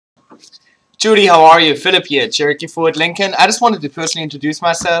Judy, how are you? Philip here, Cherokee Ford Lincoln. I just wanted to personally introduce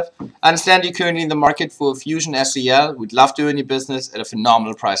myself. I understand you're currently in the market for Fusion SEL. We'd love to earn your business at a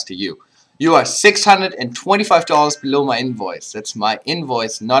phenomenal price to you. You are $625 below my invoice. That's my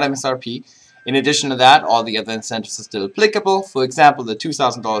invoice, not MSRP. In addition to that, all the other incentives are still applicable. For example, the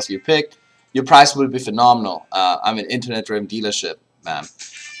 $2,000 you picked, your price will be phenomenal. I'm an internet-driven dealership, man.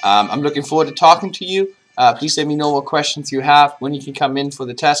 I'm looking forward to talking to you. Please let me know what questions you have, when you can come in for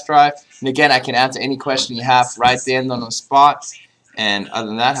the test drive. And again, I can answer any question you have right there on the spot. And other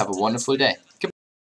than that, have a wonderful day.